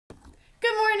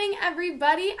Good morning,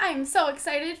 everybody. I'm so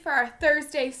excited for our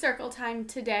Thursday circle time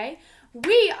today.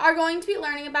 We are going to be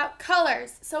learning about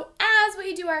colors. So as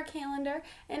we do our calendar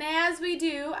and as we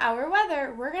do our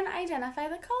weather, we're going to identify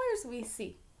the colors we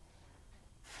see.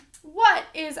 What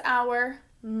is our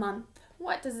month?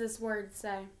 What does this word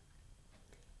say?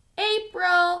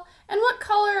 April. And what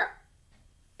color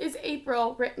is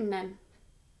April written in?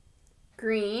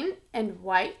 Green and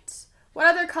white. What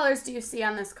other colors do you see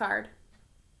on this card?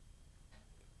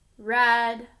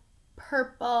 Red,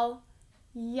 purple,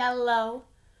 yellow.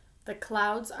 The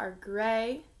clouds are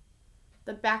gray.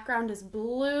 The background is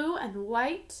blue and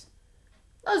white.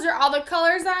 Those are all the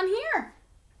colors on here.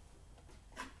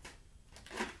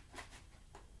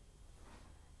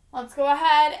 Let's go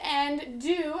ahead and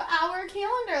do our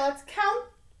calendar. Let's count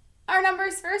our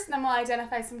numbers first, and then we'll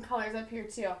identify some colors up here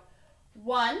too.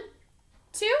 1,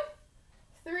 2,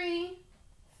 3,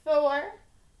 4,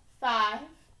 5,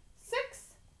 6,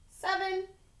 7,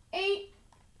 8,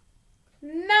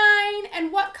 9.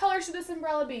 And what color should this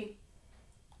umbrella be?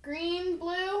 Green,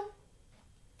 blue,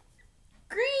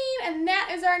 green, and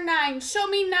that is our 9. Show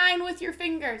me 9 with your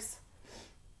fingers.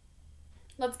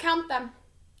 Let's count them.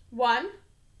 1,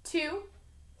 2,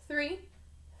 3,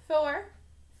 4,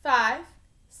 5,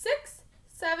 6,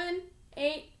 7,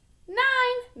 8, 9.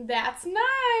 That's 9.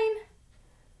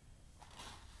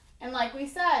 And like we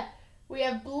said, we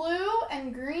have blue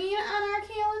and green on our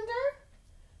calendar.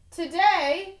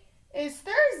 Today is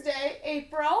Thursday,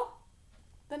 April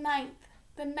the 9th.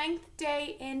 The 9th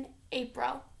day in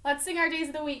April. Let's sing our days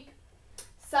of the week.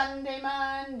 Sunday,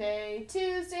 Monday,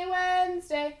 Tuesday,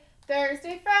 Wednesday,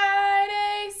 Thursday,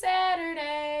 Friday,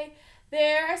 Saturday.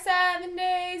 There are 7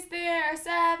 days, there are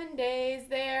 7 days,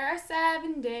 there are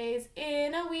 7 days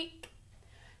in a week.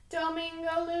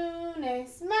 Domingo,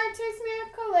 lunes, martes,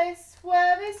 miércoles,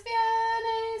 jueves,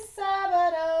 viernes,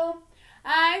 sábado.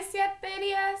 Hay 7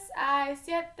 días, hay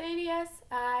 7 días,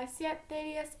 hay 7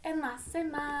 días en la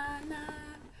semana.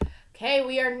 Okay,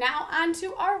 we are now on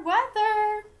to our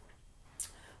weather.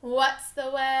 What's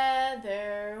the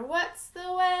weather? What's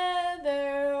the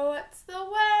weather? What's the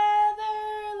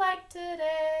weather like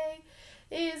today?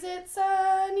 Is it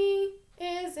sunny?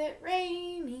 Is it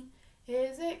rainy?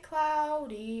 Is it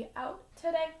cloudy out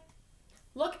today?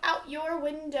 Look out your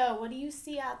window. What do you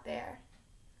see out there?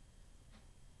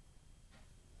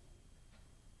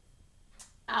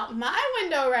 Out my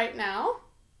window right now,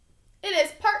 it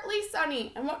is partly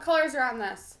sunny. And what colors are on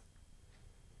this?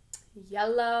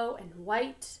 Yellow and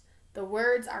white. The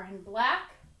words are in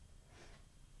black.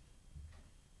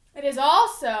 It is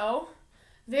also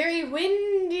very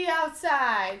windy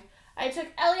outside. I took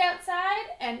Ellie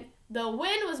outside and the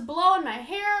wind was blowing my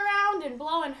hair around and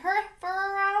blowing her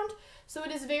fur around, so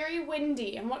it is very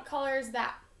windy. And what color is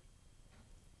that?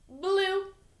 Blue.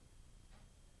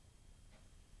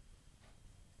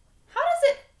 How does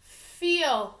it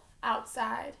feel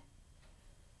outside?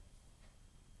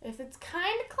 If it's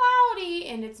kind of cloudy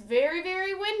and it's very,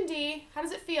 very windy, how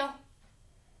does it feel?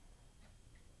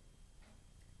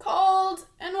 Cold.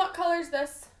 And what color is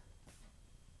this?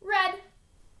 Red.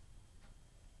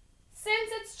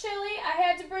 Since it's chilly, I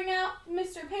had to bring out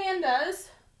Mr. Panda's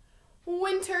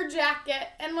winter jacket.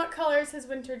 And what color is his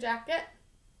winter jacket?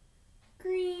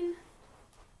 Green.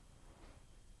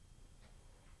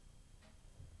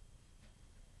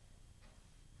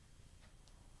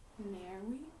 And there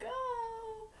we go.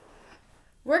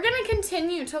 We're going to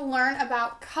continue to learn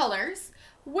about colors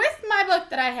with my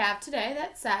book that I have today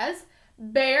that says,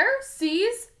 Bear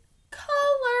Sees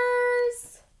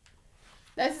Colors.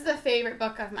 This is a favorite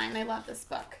book of mine. I love this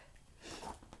book.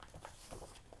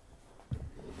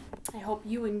 I hope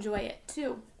you enjoy it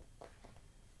too.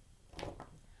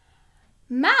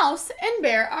 Mouse and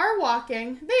Bear are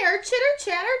walking. They are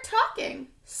chitter-chatter talking.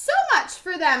 So much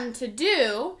for them to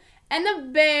do. And the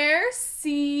bear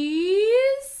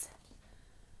sees...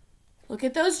 Look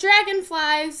at those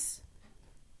dragonflies.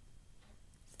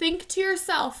 Think to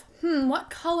yourself, what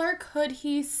color could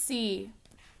he see?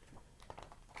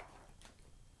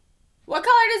 What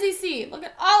color does he see? Look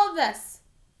at all of this.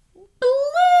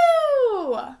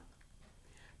 Blue!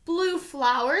 Blue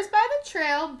flowers by the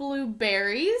trail, blue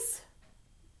berries.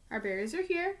 Our berries are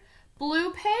here.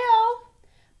 Blue pail.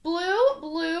 Blue,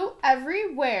 blue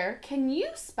everywhere. Can you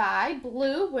spy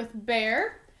blue with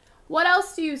bear? What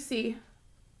else do you see?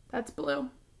 That's blue.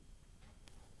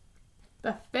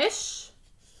 The fish.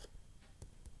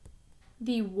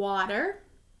 The water.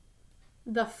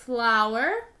 The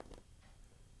flower.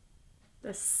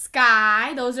 The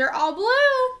sky. Those are all blue.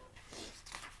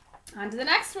 On to the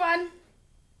next one.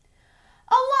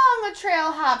 Along the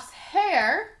trail hops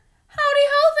Hare. Howdy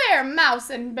ho there, Mouse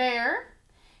and Bear.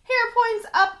 Hair points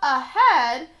up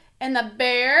ahead, and the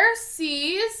bear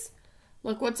sees,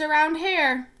 look what's around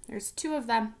here. There's two of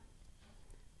them.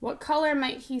 What color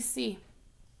might he see?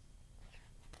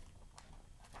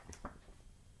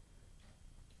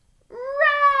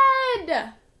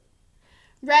 Red!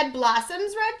 Red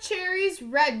blossoms, red cherries,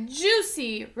 red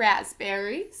juicy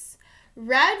raspberries.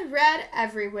 Red, red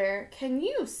everywhere. Can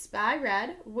you spy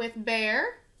red with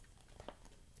bear?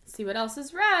 See what else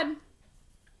is red.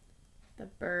 The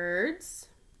birds,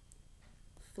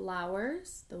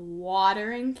 flowers, the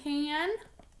watering can.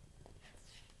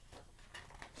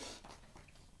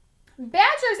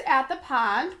 Badger's at the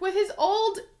pond with his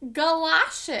old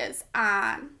galoshes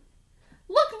on.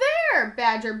 Look there,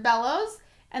 Badger bellows,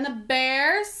 and the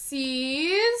bear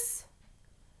sees,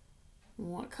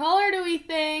 what color do we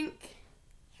think?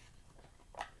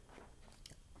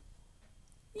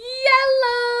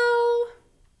 Yellow.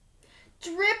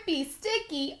 Drippy,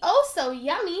 sticky, oh so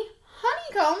yummy,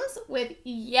 honeycombs with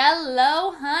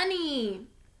yellow honey.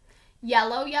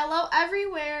 Yellow, yellow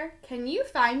everywhere. Can you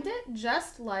find it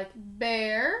just like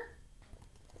bear?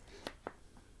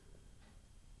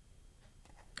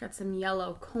 Got some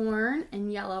yellow corn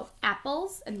and yellow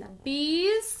apples and the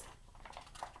bees.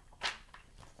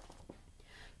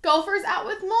 Gopher's out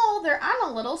with Mole. They're on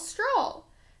a little stroll.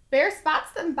 Bear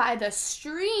spots them by the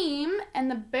stream, and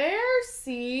the bear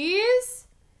sees,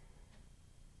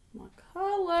 what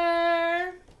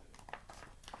color?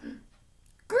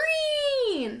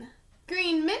 Green!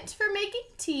 Green mint for making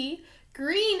tea.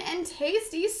 Green and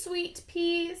tasty sweet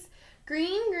peas.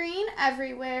 Green, green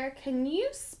everywhere. Can you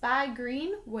spy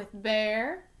green with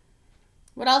bear?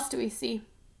 What else do we see?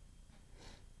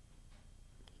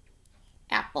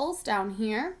 Apples down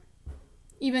here.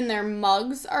 Even their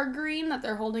mugs are green that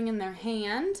they're holding in their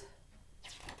hand.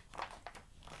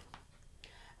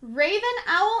 Raven,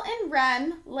 owl, and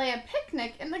wren lay a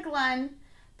picnic in the glen.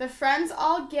 The friends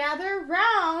all gather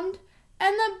round,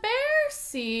 and the bear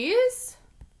sees,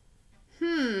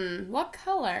 what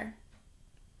color?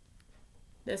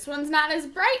 This one's not as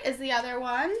bright as the other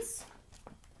ones.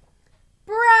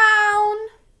 Brown.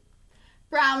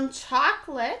 Brown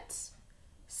chocolate.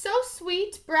 So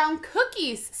sweet. Brown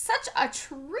cookies. Such a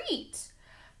treat.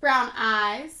 Brown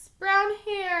eyes. Brown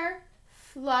hair.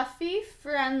 Fluffy,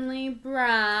 friendly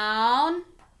brown.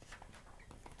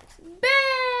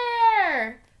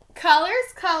 Bear.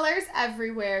 Colors, colors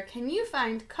everywhere. Can you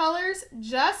find colors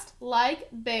just like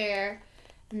bear?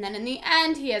 And then in the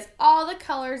end, he has all the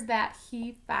colors that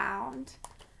he found.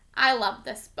 I love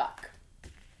this book.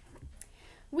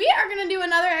 We are going to do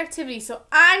another activity. So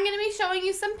I'm going to be showing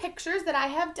you some pictures that I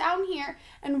have down here,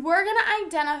 and we're going to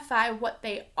identify what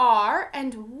they are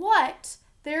and what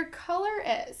their color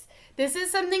is. This is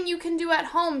something you can do at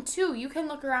home too. You can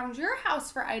look around your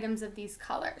house for items of these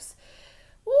colors.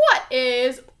 What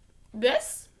is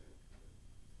this?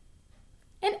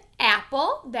 An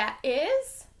apple that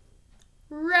is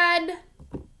red.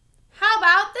 How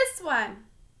about this one?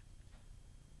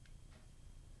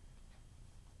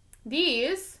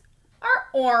 These are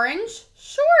orange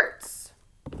shorts.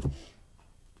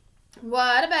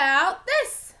 What about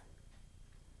this?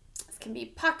 This can be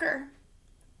pucker.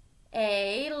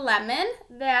 A lemon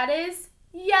that is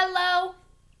yellow.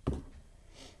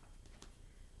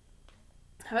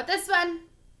 How about this one?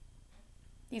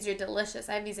 These are delicious.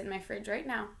 I have these in my fridge right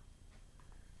now.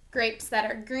 Grapes that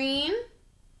are green.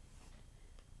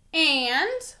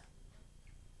 And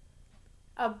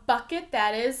a bucket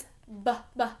that is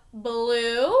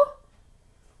blue.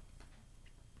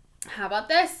 How about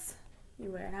this?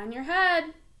 You wear it on your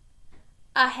head.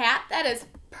 A hat that is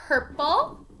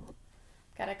purple.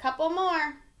 Got a couple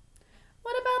more.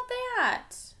 What about that?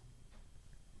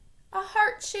 A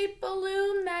heart-shaped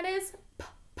balloon that is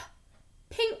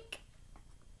pink.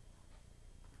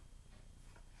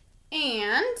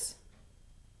 And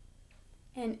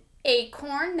an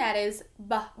acorn that is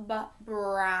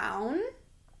brown.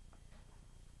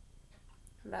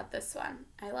 What about this one?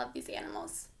 I love these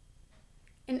animals.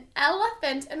 An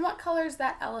elephant, and what color is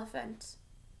that elephant?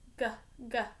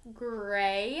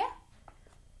 Gray.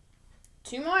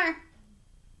 Two more.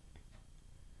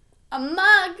 A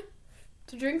mug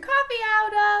to drink coffee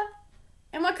out of.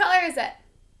 And what color is it?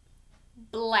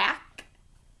 Black.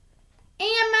 And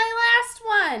my last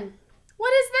one.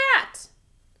 What is that?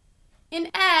 An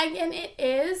egg, and it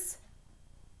is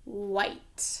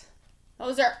white.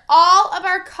 Those are all of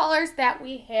our colors that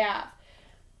we have.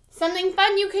 Something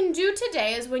fun you can do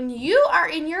today is when you are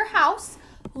in your house,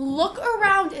 look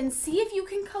around and see if you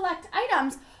can collect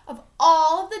items of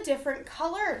all of the different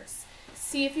colors.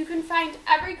 See if you can find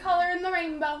every color in the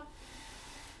rainbow.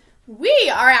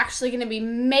 we are actually going to be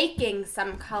making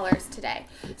some colors today.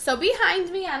 So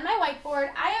behind me on my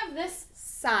whiteboard, I have this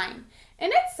sign,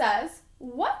 and it says,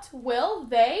 what will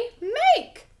they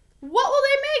make? What will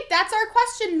they make? That's our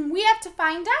question. We have to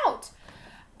find out.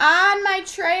 On my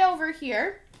tray over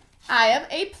here, I have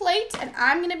a plate, and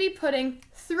I'm going to be putting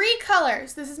 3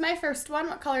 colors. This is my first one.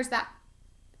 What color is that?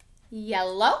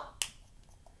 Yellow.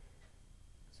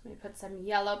 So let me put some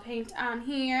yellow paint on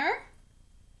here.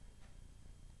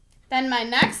 Then my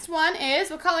next one is,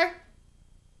 what color?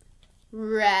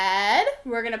 Red.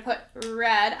 We're going to put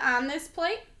red on this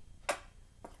plate.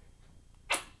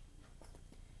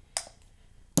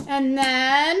 And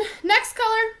then next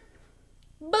color,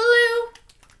 blue.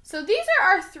 So these are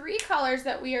our 3 colors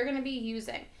that we are going to be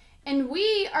using. And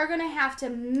we are going to have to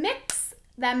mix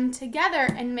them together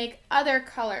and make other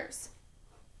colors.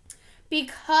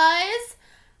 Because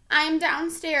I'm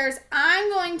downstairs, I'm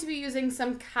going to be using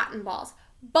some cotton balls.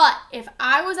 But if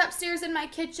I was upstairs in my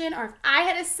kitchen or if I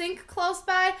had a sink close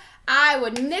by, I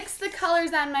would mix the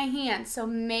colors on my hands. So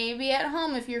maybe at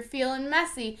home, if you're feeling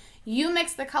messy, you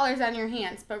mix the colors on your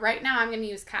hands. But right now, I'm going to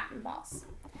use cotton balls.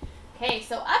 Okay,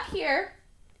 so up here,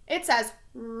 it says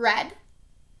red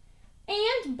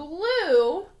and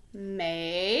blue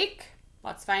make,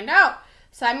 let's find out.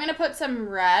 So I'm going to put some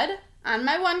red on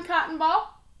my one cotton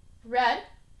ball, red,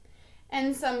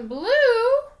 and some blue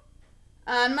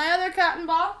on my other cotton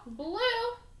ball, blue,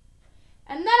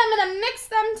 and then I'm going to mix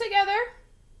them together.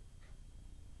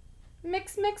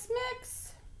 Mix, mix,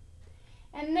 mix.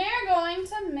 And they're going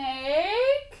to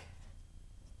make,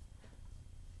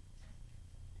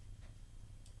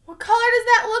 what color does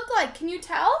that look like? Can you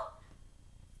tell?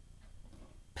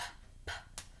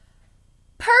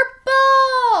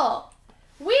 Purple!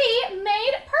 We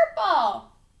made purple.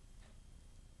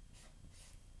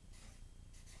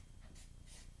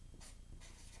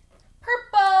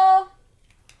 Purple.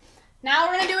 Now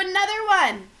we're going to do another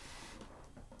one.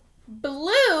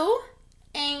 Blue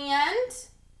and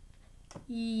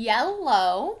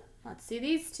yellow. Let's see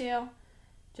these two.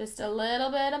 Just a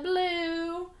little bit of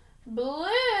blue. Blue.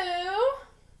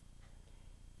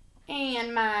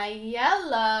 And my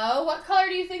yellow. What color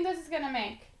do you think this is going to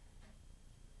make?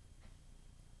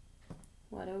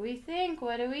 What do we think?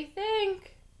 What do we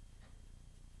think?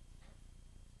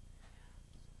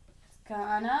 It's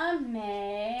gonna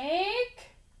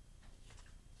make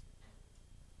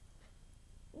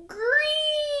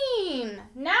green.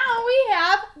 Now we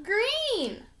have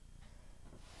green.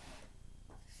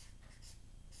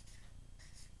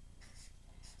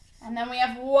 And then we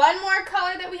have one more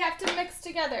color that we have to mix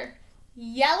together.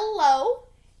 Yellow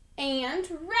and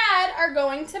red are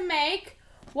going to make,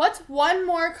 what's one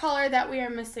more color that we are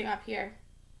missing up here?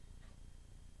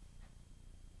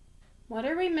 What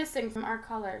are we missing from our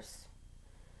colors?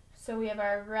 So we have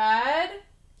our red,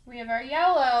 we have our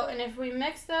yellow, and if we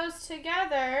mix those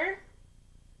together,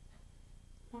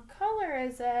 what color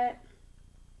is it?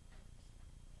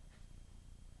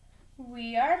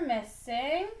 We are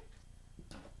missing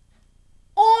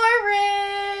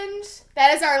orange.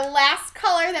 That is our last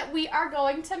color that we are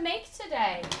going to make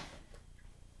today.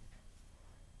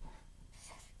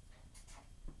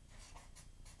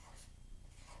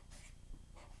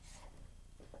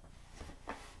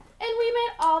 And we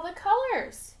made all the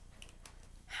colors.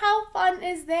 How fun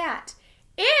is that?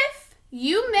 If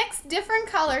you mix different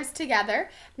colors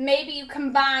together, maybe you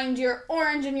combined your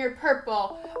orange and your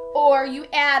purple, or you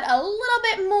add a little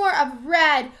bit more of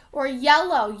red or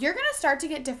yellow, you're going to start to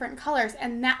get different colors,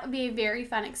 and that would be a very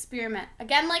fun experiment.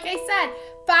 Again, like I said,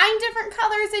 find different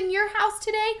colors in your house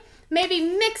today. Maybe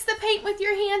mix the paint with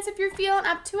your hands if you're feeling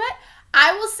up to it.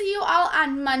 I will see you all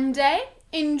on Monday.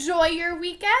 Enjoy your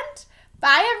weekend.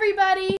 Bye, everybody.